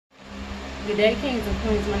Good day, kings and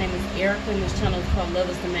queens. My name is Erica and this channel is called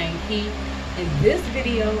Loveisthemainkey. In this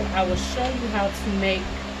video, I will show you how to make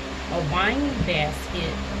a wine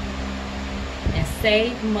basket and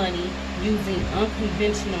save money using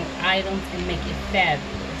unconventional items and make it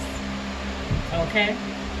fabulous. Okay?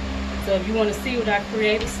 So if you want to see what I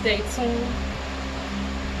created, stay tuned.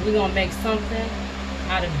 We're going to make something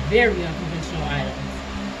out of very unconventional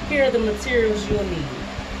items. Here are the materials you'll need.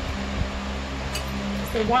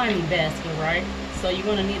 It's a wine basket, right? So you're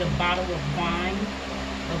going to need a bottle of wine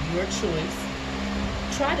of your choice.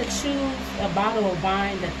 Try to choose a bottle of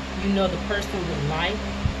wine that you know the person would like.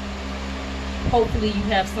 Hopefully you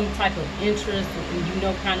have some type of interest and you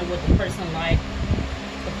know kind of what the person likes.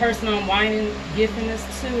 The person I'm gifting this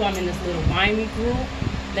to, I'm in this little winey group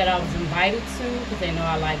that I was invited to because they know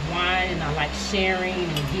I like wine and I like sharing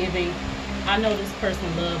and giving. I know this person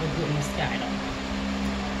loves a good Moscato.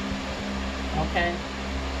 Okay?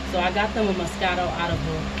 So I got them a Moscato out of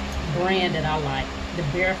a brand that I like, the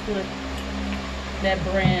Barefoot. That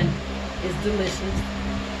brand is delicious.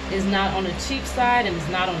 It's not on the cheap side and it's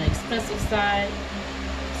not on the expensive side.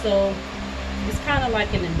 So it's kind of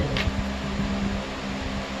like in the middle.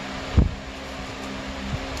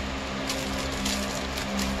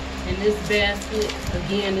 In this basket,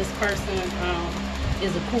 again, this person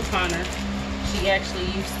is a couponer. She actually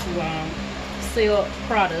used to sell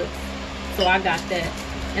products, so I got that.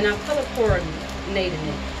 And I'm color coordinating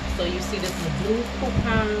it. So you see this is a blue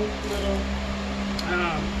coupon,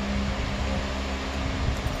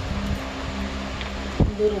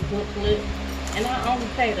 little booklet. And I only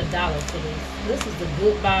paid $1 for this. This is a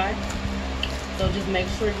good buy. So just make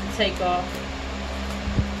sure you take off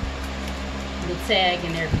the tag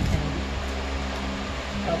and everything.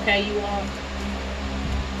 Okay, you all?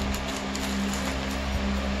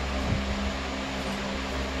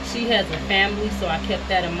 She has a family, so I kept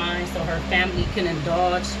that in mind so her family can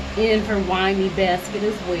indulge in her winey basket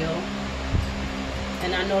as well.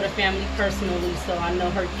 And I know the family personally, so I know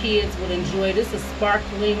her kids would enjoy this. Is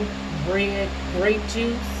sparkling red grape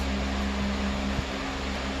juice.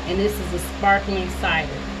 And this is a sparkling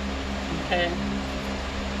cider. Okay?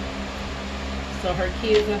 So her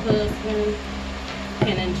kids and husband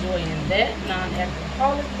can enjoy in that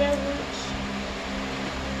non-alcoholic beverage.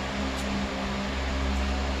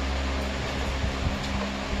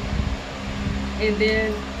 And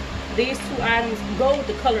then these two items go with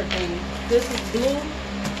the color thing. This is blue.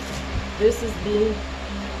 This is blue.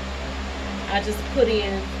 I just put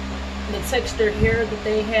in the textured hair that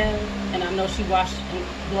they have, and I know she washed and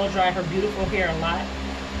blow dry her beautiful hair a lot.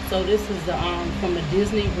 So this is the from the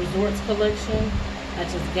Disney Resorts collection. I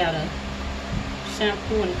just got a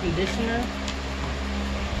shampoo and conditioner.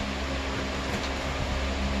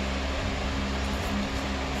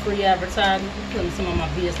 Free advertising. Putting some of my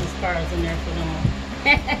business cards in there for them.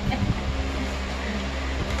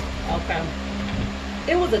 Okay.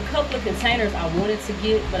 It was a couple of containers I wanted to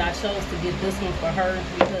get, but I chose to get this one for her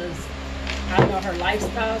because I know her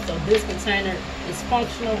lifestyle. So this container is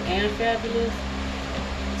functional and fabulous.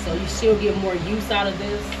 So she'll get more use out of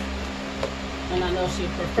this. And I know she'll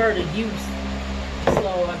prefer the use.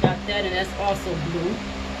 So I got that, and that's also blue.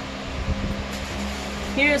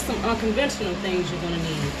 Here's some unconventional things you're going to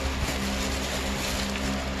need.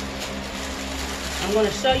 I'm going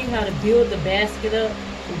to show you how to build the basket up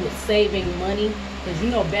with saving money, because you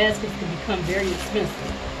know baskets can become very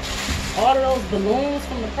expensive. All of those balloons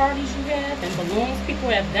from the parties you have and balloons people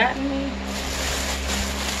have gotten me,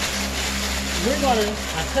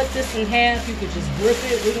 I cut this in half. You could just grip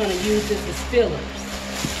it. We're going to use this as fillers.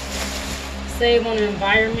 Save on the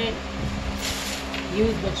environment.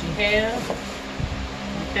 Use what you have.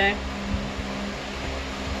 Okay.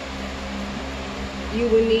 You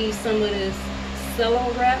will need some of this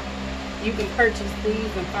cello wrap. You can purchase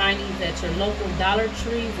these and find these at your local Dollar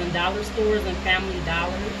Trees and dollar stores and Family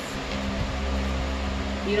Dollars.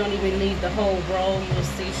 You don't even need the whole roll. You'll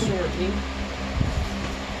see shortly.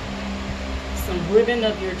 Some ribbon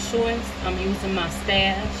of your choice. I'm using my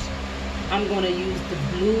stash. I'm going to use the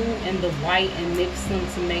blue and the white and mix them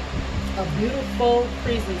to make a beautiful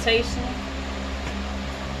presentation.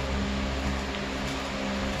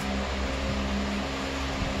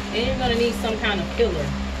 And you're going to need some kind of filler.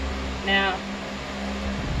 Now,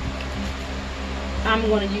 I'm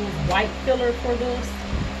going to use white filler for this.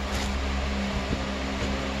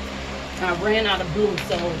 I ran out of blue,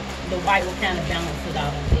 so the white will kind of balance it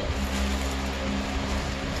out a bit.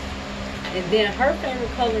 And then her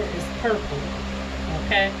favorite color is purple.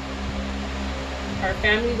 Okay? Her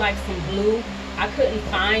family likes some blue. I couldn't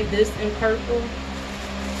find this in purple.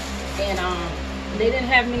 And They didn't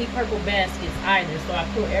have many purple baskets either, so I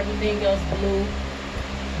put everything else blue.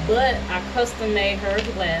 But I custom made her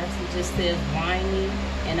glass. It just says winey,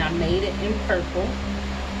 and I made it in purple.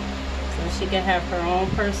 So she can have her own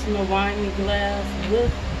personal winey glass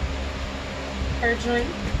with her drink,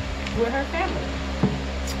 with her family.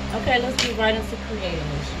 Okay, let's get right into creating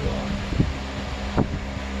this, you all.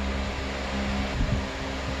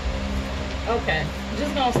 Okay,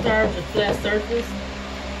 just gonna start with a flat surface.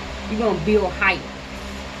 You're gonna build height.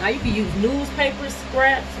 Now you can use newspaper,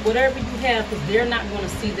 scraps, whatever you have, because they're not gonna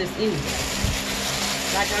see this anyway.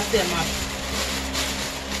 Like I said, my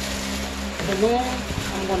balloon,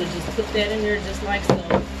 I'm gonna just put that in there just like so.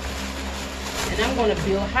 And I'm gonna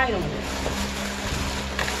build height on it.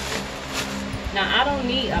 Now I don't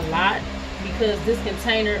need a lot because this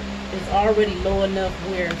container is already low enough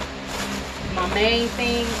where my main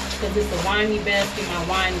thing, because it's a winey basket, my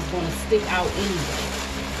wine is gonna stick out anyway.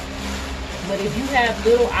 But if you have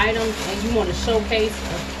little items and you want to showcase a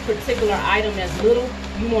particular item as little,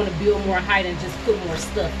 you want to build more height and just put more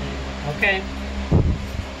stuff in, okay?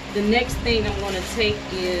 The next thing I'm going to take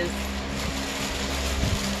is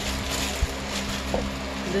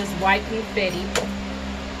this white confetti.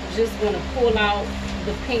 I'm just going to pull out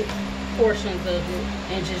the pink portions of it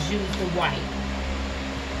and just use the white.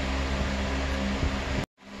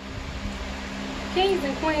 Kings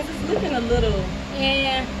and queens, it's looking a little,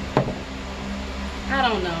 I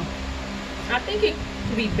don't know. I think it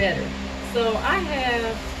could be better. So I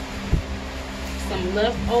have some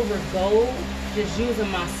leftover gold, just using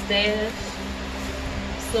my stash.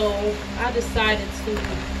 So I decided to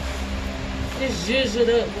just zhuzh it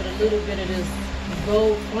up with a little bit of this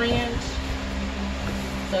gold fringe.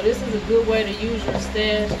 So this is a good way to use your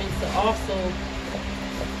stash and to also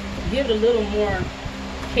give it a little more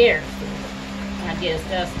character. I guess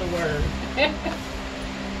that's the word.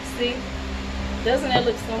 See? Doesn't that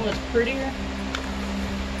look so much prettier?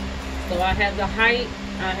 So I have the height,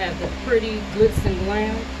 I have the pretty glitz and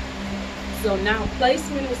glam. So now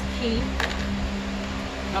placement is key.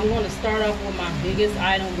 I'm going to start off with my biggest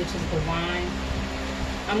item, which is the wine.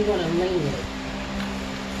 I'm going to lean it.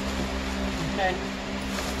 Okay.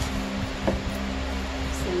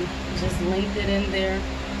 So just lean it in there.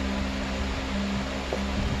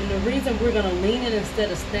 And the reason we're going to lean it instead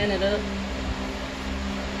of stand it up,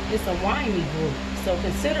 it's a winey group. So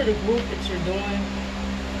consider the group that you're doing.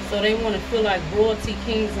 So they want to feel like royalty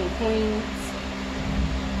kings and queens.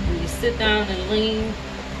 When you sit down and lean,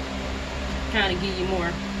 kind of give you more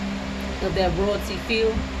of that royalty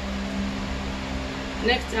feel.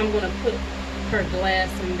 Next, I'm going to put her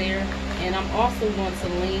glass in there. And I'm also going to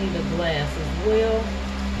lean the glass as well.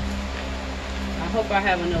 I hope I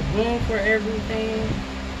have enough room for everything.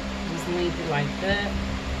 Just lean it like that.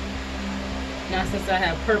 Now since I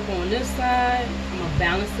have purple on this side, I'm going to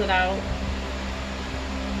balance it out.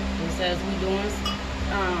 Just as we doing,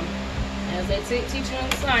 as they teach you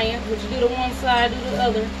in science, what you do to one side, do the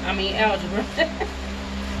other. I mean algebra.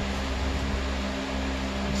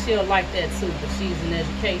 She'll like that too, but she's in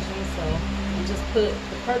education. So I'll just put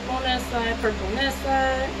the purple on that side, purple on that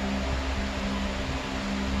side.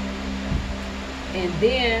 And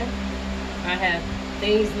then I have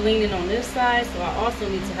things leaning on this side, so I also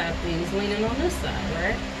need to have things leaning on this side,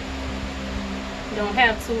 right? You don't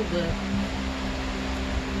have to, but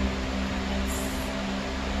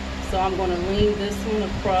so I'm going to lean this one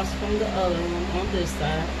across from the other one on this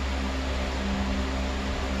side,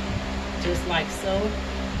 just like so.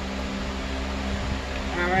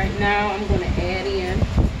 Alright, now I'm going to add in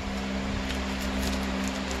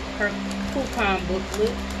her coupon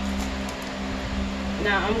booklet.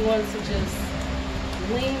 Now I'm going to just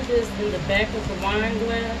lean this in the back of the wine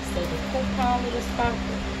glass so the coupon little spot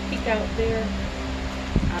will peek out there.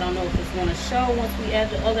 I don't know if it's going to show once we add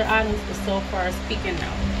the other items, but so far it's peeking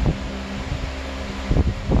out.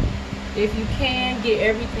 If you can get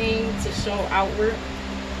everything to show outward,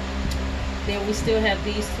 then we still have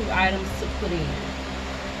these two items to put in.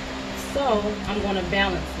 So I'm going to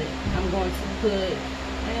balance it. I'm going to put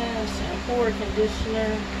shampoo or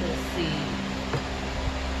conditioner. Let's see.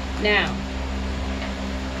 Now,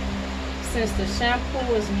 since the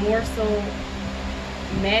shampoo is more so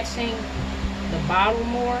matching the bottle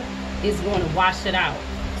more, it's going to wash it out.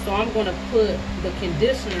 So I'm going to put the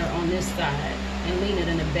conditioner on this side and lean it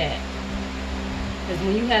in the back. Because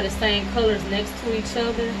when you have the same colors next to each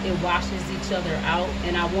other, it washes each other out,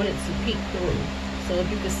 and I want it to peek through. So if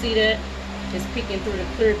you can see that, it's peeking through the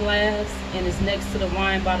clear glass, and it's next to the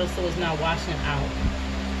wine bottle, so it's not washing out.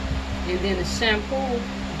 And then the shampoo,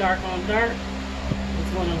 dark on dark,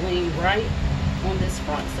 is going to lean right on this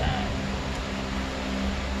front side.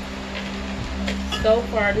 So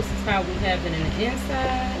far, this is how we have it in the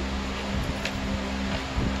inside.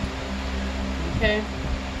 Okay.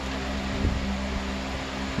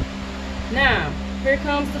 Now, here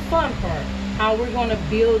comes the fun part. How we're going to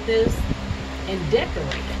build this and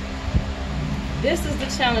decorate it. This is the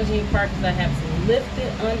challenging part because I have to lift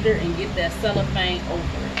it under and get that cellophane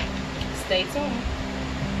over it. Stay tuned.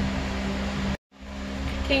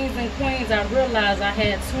 Kings and queens, I realized I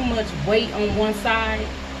had too much weight on one side.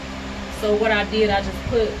 So what I did, I just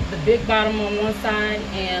put the big bottom on one side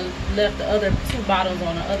and left the other two bottoms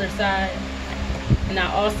on the other side. And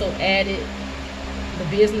I also added the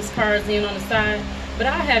business cards in on the side. But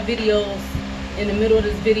I have videos in the middle of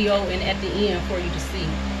this video and at the end for you to see.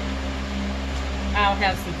 I'll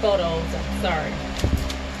have some photos, I'm sorry.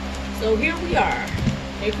 So here we are.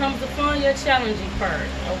 Here comes the fun yet challenging part.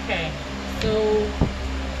 Okay, so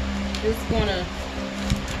just gonna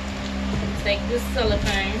take this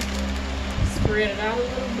cellophane, spread it out a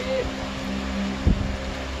little bit,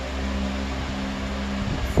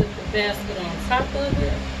 put the basket on top of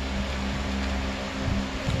it.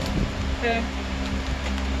 Okay.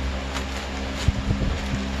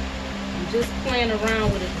 I'm just playing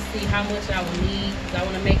around with it to see how much I will need because I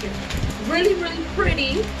want to make it really, really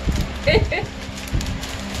pretty.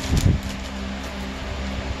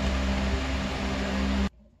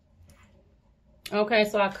 Okay,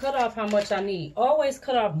 so I cut off how much I need. Always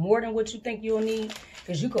cut off more than what you think you'll need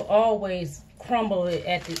because you could always crumble it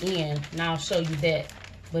at the end, and I'll show you that.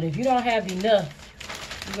 But if you don't have enough,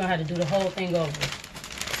 you're going to have to do the whole thing over.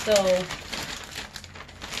 So,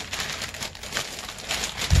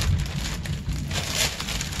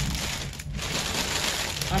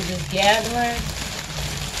 I'm just gathering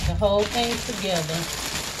the whole thing together.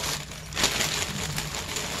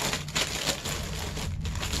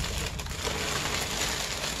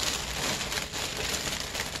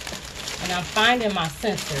 And I'm finding my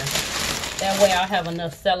center. That way I'll have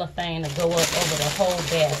enough cellophane to go up over the whole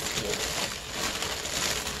basket.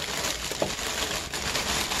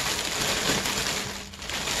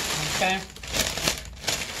 Okay.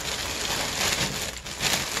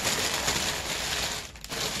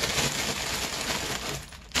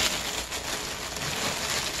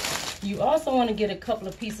 You also want to get a couple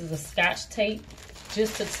of pieces of Scotch tape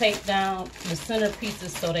just to tape down the center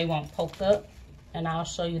pieces so they won't poke up. And I'll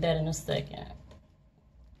show you that in a second.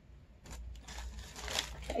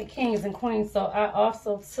 Okay, kings and queens. So I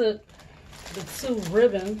also took the two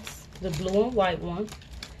ribbons, the blue and white one,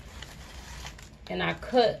 and I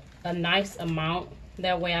cut a nice amount.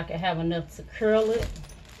 That way I can have enough to curl it.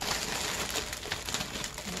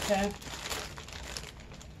 Okay.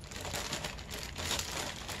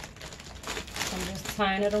 I'm just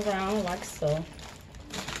tying it around like so.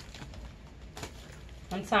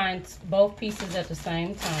 I'm tying both pieces at the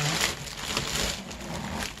same time.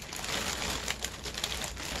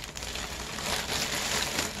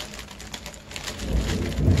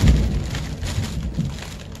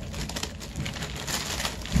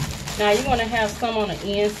 Now you're going to have some on the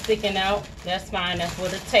end sticking out. That's fine. That's where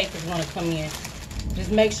the tape is going to come in.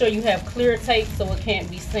 Just make sure you have clear tape so it can't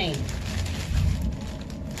be seen.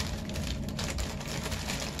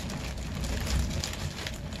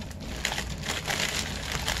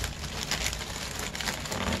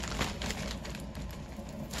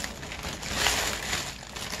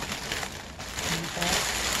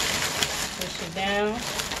 Down,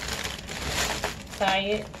 tie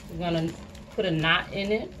it. We're going to put a knot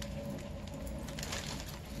in it.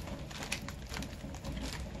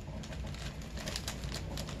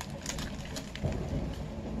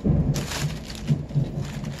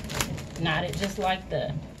 Knot it just like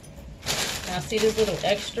that. Now see this little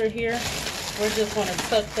extra here? We're just going to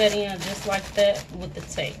tuck that in just like that with the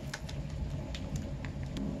tape.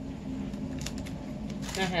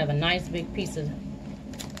 I have a nice big piece of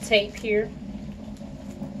tape here.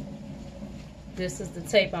 This is the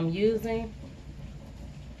tape I'm using.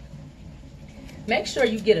 Make sure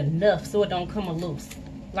you get enough so it don't come loose.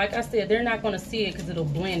 Like I said, they're not going to see it because it'll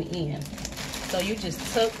blend in. So you just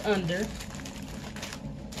tuck under.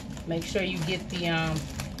 Make sure you get the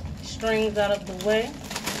strings out of the way.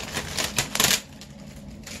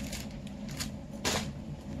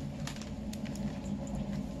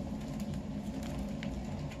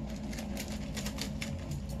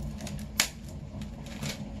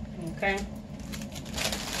 Okay.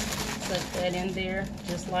 Tuck that in there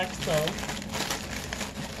just like so.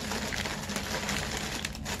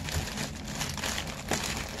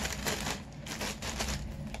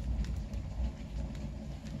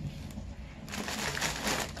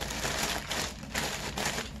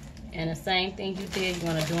 And the same thing you did,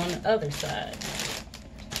 you're going to do on the other side.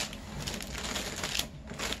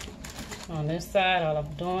 On this side, all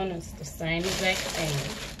I'm doing is the same exact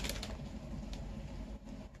thing.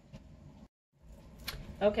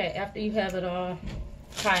 Okay, after you have it all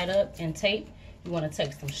tied up and taped, you want to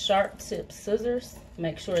take some sharp tip scissors.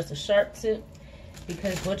 Make sure it's a sharp tip,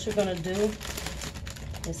 because what you're going to do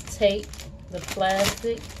is take the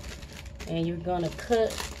plastic and you're going to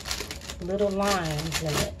cut little lines in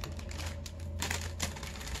it.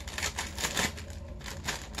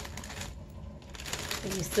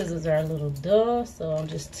 These scissors are a little dull, so I'm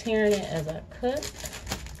just tearing it as I cut.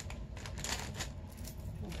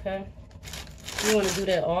 Okay, you want to do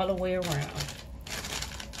that all the way around.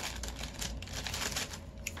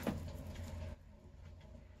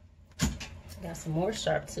 Got some more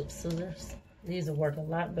sharp tip scissors. These will work a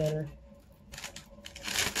lot better.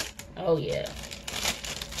 Oh yeah.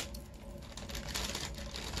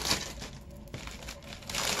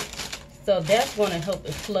 So that's going to help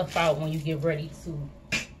it fluff out when you get ready to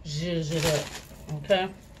zhuzh it up. Okay.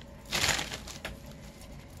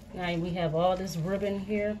 Now we have all this ribbon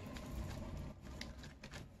here.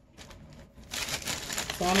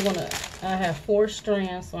 So I have 4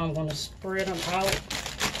 strands, so I'm gonna spread them out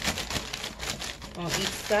on each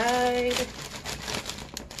side.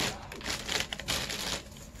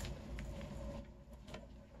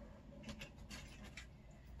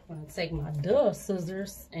 I'm gonna take my dull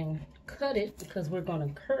scissors and cut it because we're gonna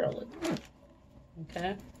curl it.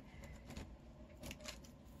 Okay.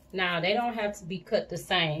 Now they don't have to be cut the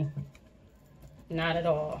same, not at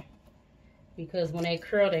all, because when they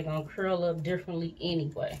curl, they're gonna curl up differently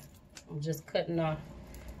anyway. I'm just cutting off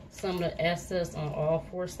some of the excess on all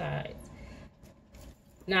 4 sides.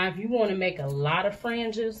 Now, if you want to make a lot of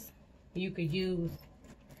fringes, you could use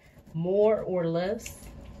more or less.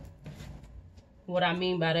 What I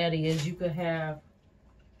mean by that is you could have,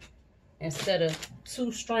 instead of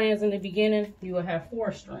 2 strands in the beginning, you will have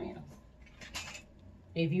 4 strands.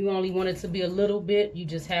 If you only want it to be a little bit, you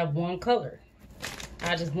just have 1 color.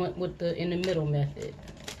 I just went with the in the middle method.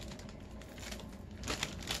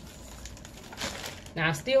 Now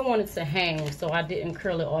I still wanted to hang, so I didn't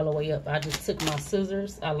curl it all the way up. I just took my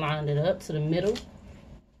scissors, I lined it up to the middle.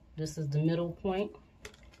 This is the middle point.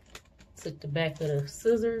 Took the back of the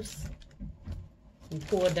scissors and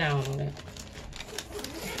pulled down on it.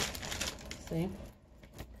 See?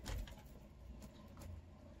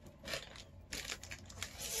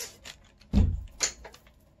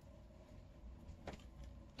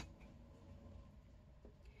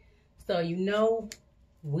 So you know,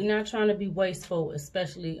 we're not trying to be wasteful,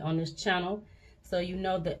 especially on this channel. So you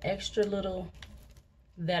know the extra little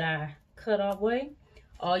that I cut away,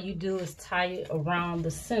 all you do is tie it around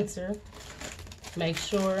the center. Make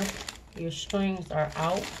sure your strings are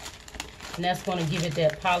out. And that's going to give it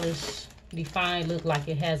that polished, defined look, like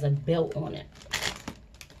it has a belt on it.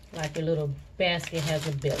 Like your little basket has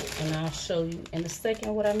a belt. And I'll show you in a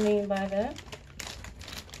second what I mean by that.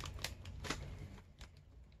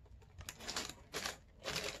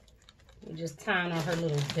 Just tying on her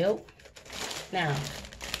little belt. Now,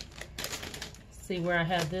 see where I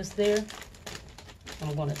have this there?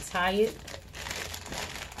 I'm going to tie it.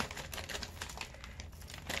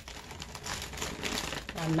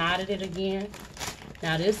 I knotted it again.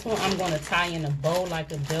 Now this one I'm going to tie in a bow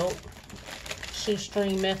like a belt,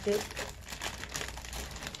 shoestring method.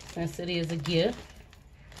 Since it is a gift,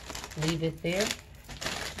 leave it there.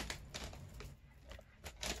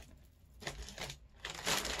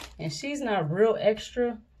 And she's not real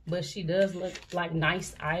extra, but she does look like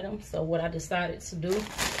nice items. So what I decided to do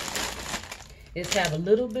is have a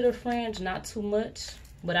little bit of fringe, not too much,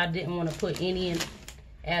 but I didn't want to put any in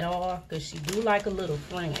at all because she do like a little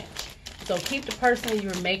fringe. So keep the person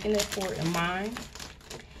you're making it for in mind.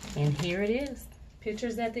 And here it is.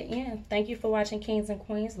 Pictures at the end. Thank you for watching, Kings and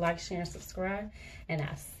Queens. Like, share, and subscribe. And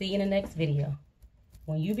I'll see you in the next video.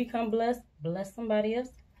 When you become blessed, bless somebody else.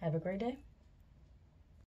 Have a great day.